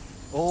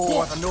ice?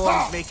 Oh, the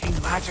Norns making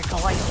magical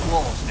ice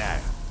walls now.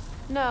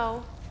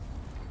 No.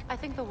 I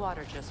think the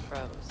water just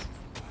froze.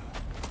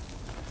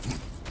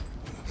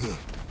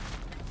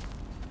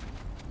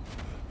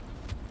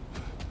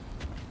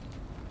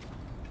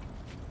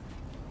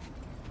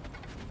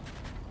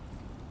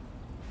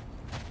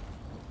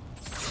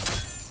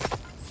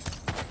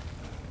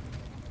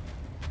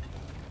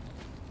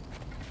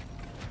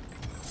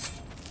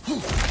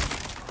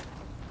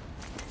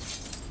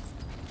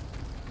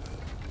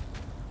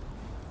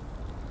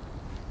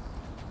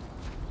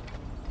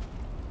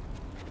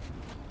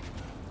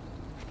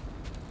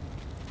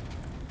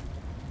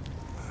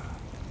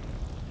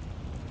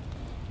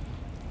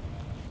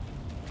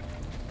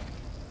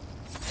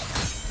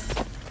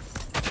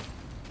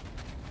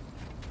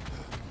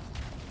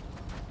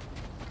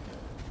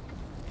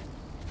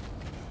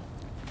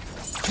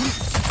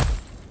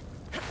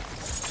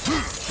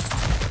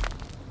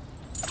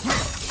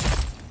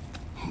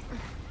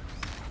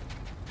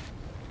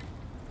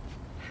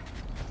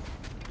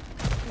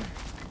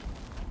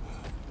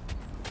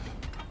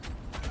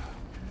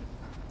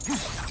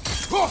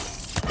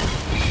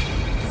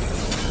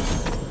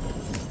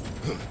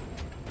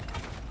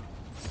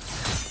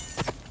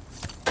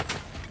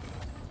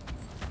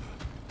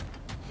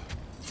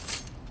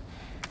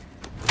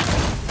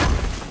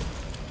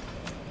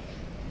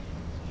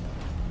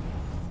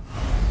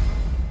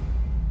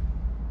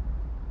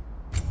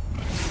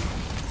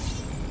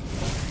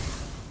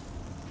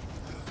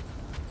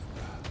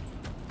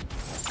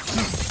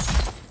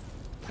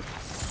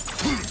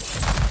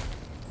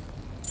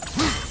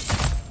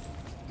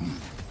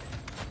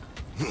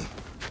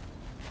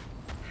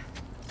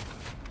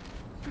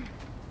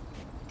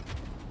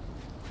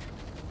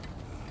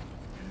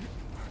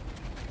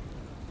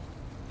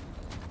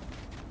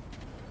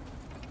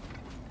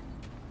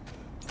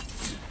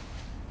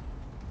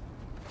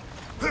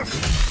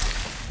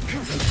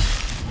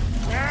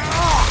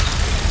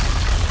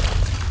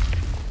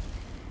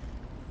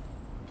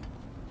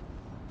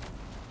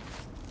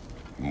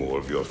 More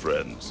of your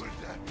friends.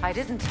 I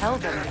didn't tell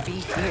them to be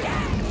here.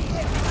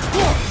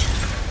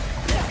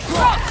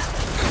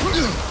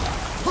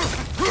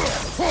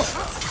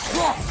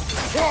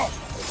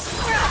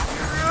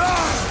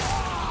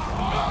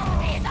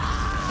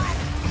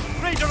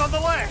 Raider on the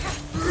left!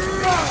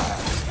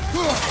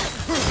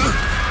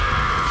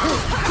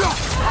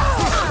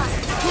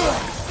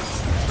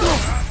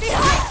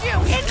 Behind you!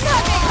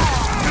 Incoming!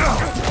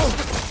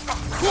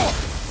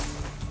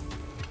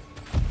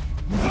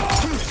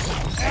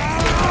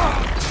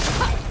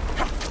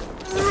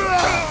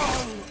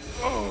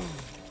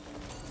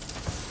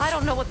 I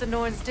don't know what the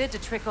Norns did to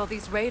trick all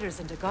these raiders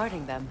into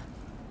guarding them.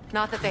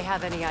 Not that they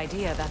have any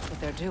idea that's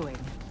what they're doing.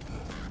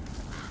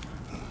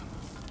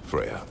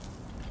 Freya,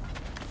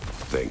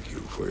 thank you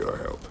for your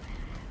help.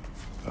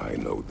 I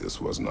know this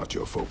was not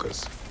your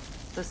focus.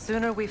 The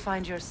sooner we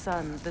find your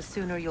son, the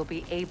sooner you'll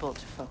be able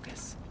to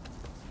focus.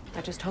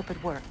 I just hope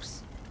it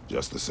works.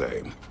 Just the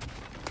same.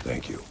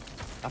 Thank you.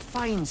 A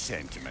fine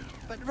sentiment,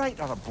 but write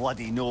her a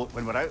bloody note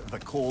when we're out of the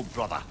cold,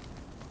 brother.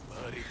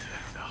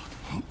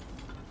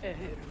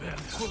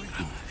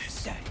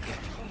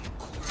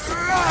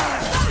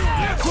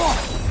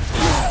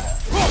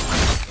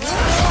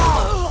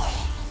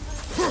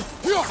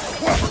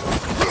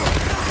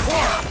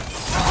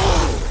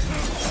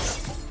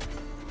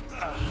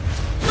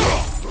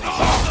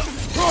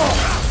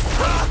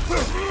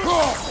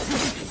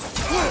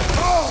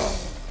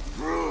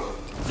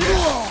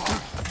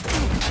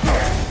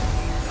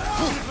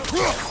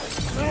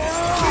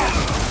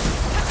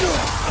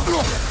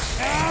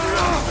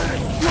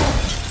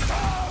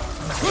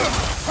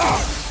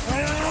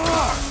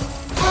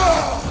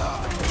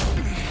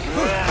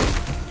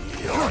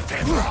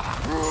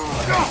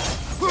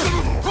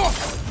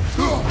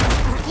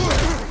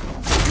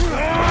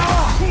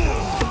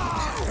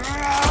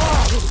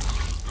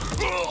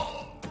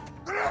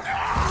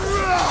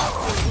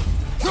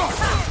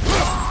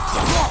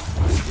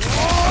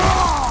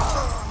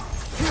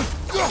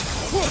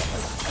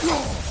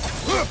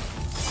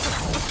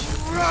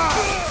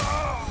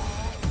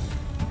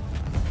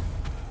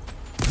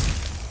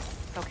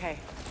 Okay,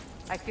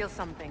 I feel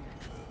something.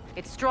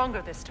 It's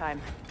stronger this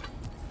time.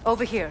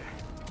 Over here.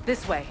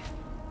 This way.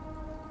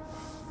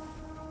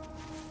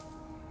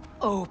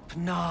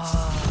 Open up.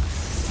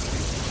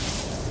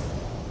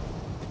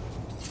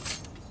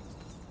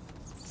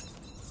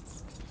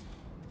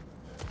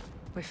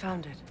 We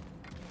found it.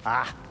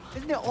 Ah,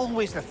 isn't it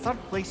always the third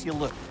place you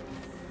look?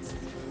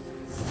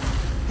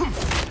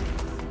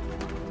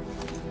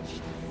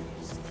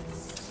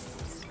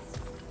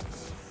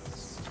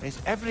 Is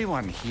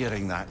everyone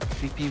hearing that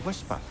creepy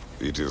whisper?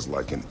 It is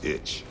like an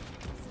itch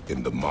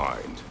in the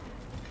mind.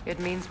 It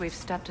means we've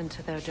stepped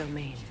into their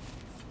domain.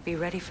 Be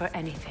ready for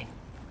anything.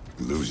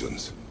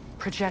 Illusions.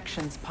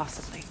 Projections,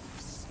 possibly.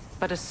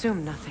 But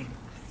assume nothing.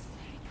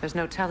 There's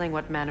no telling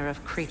what manner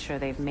of creature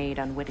they've made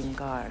unwitting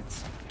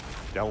guards.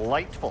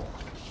 Delightful.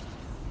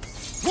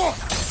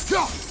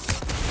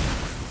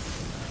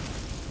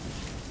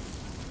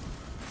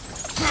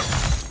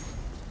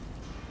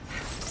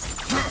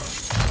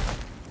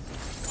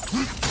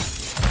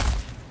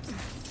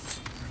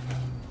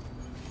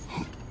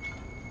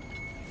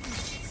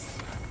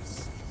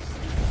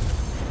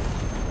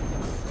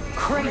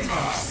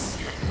 Kratos,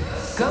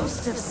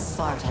 Ghost of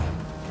Sparta,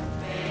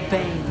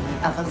 Bane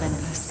of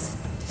Olympus,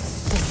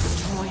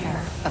 Destroyer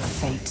of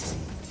Fate,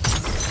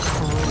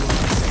 Cruel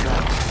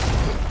Strike,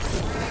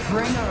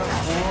 Bringer of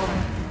War,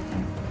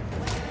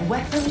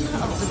 Weapon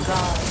of the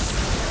Gods,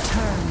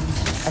 turned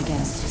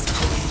against his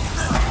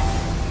creators.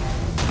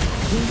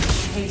 He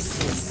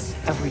chases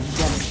a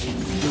redemption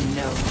he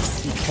knows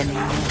he can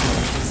never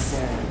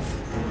deserve.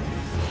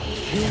 He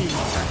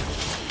cannot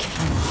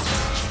change.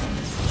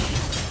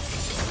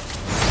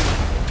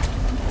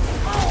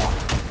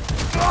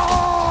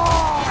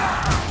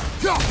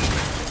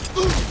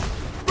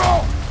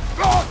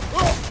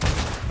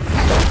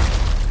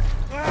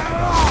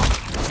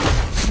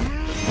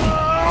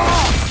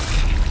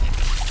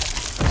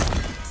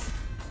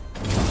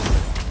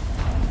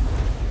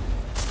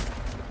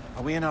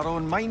 Are we in our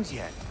own minds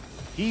yet?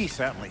 He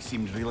certainly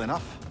seemed real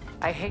enough.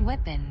 I hate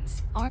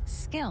Weapons, art,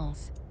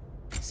 skills.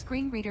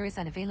 Screen reader is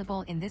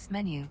unavailable in this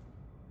menu.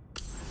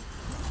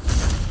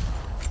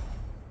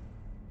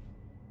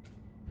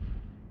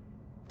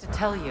 to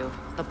tell you,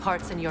 the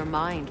parts in your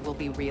mind will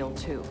be real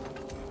too.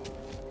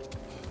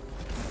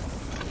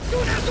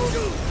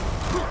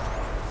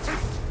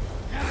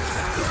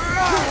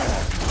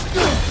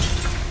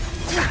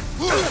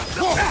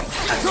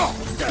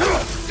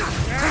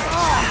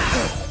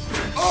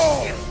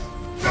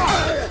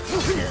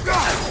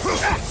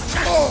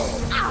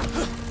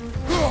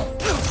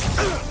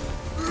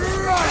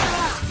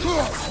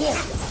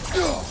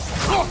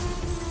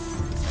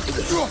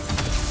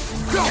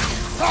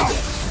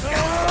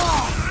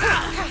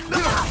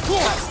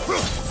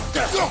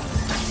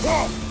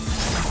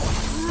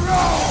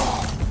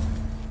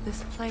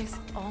 This place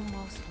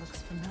almost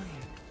looks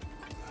familiar,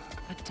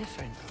 but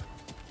different.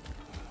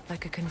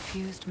 Like a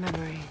confused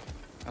memory.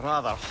 A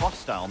rather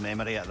hostile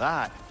memory at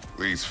that.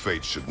 These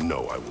fates should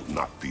know I will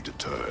not be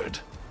deterred.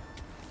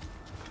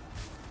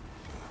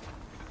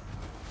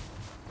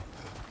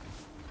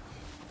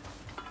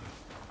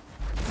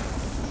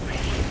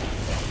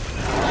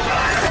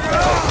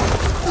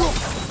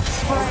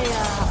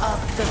 Freya of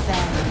the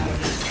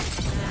Vanguard,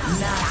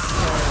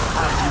 Master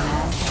of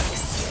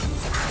Magics,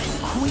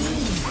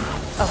 Queen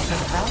of the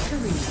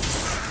Valkyries,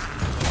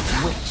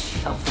 Witch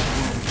of the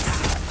Woods,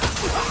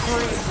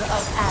 Prig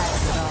of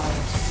Asgard,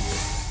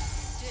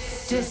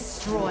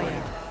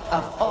 Destroyer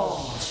of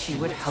all she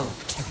would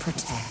hope to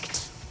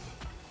protect.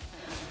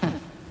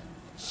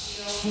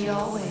 She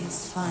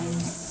always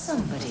finds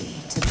somebody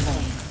to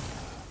blame.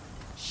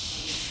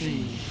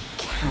 She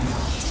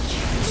cannot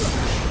change.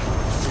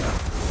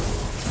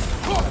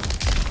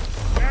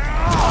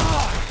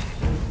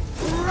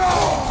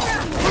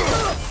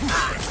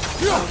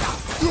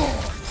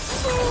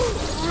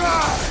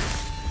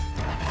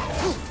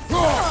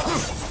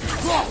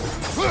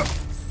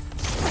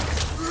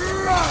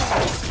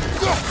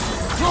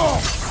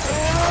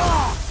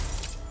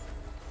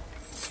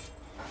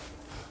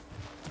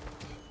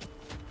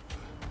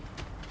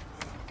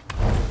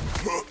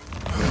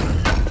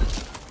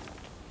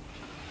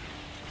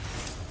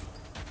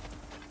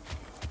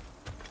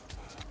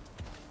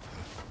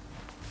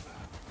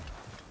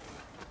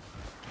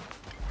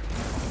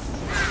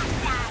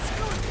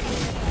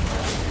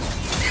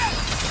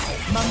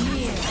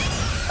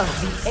 Of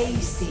the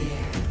Aesir.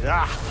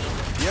 Ah,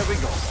 here we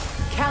go.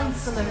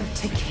 Counselor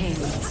to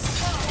Kings.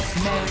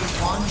 Merry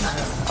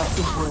Wanderer of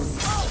the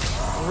Woods.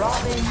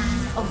 Robin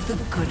of the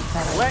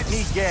Goodfellas. Let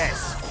me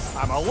guess.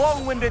 I'm a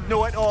long-winded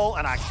know-it-all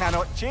and I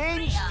cannot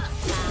change?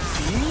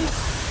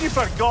 See? You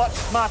forgot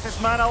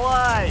smartest man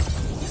alive.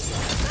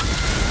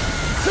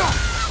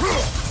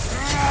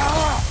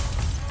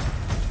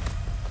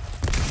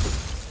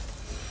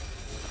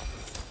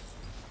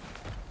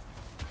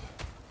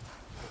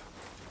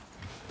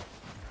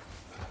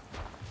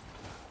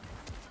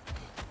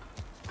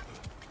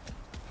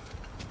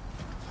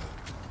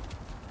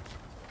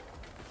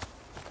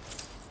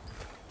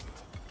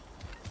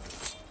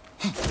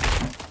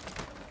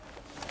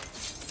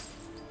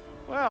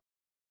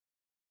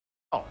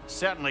 Well,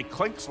 certainly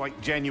clinks like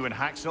genuine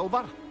hack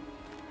silver.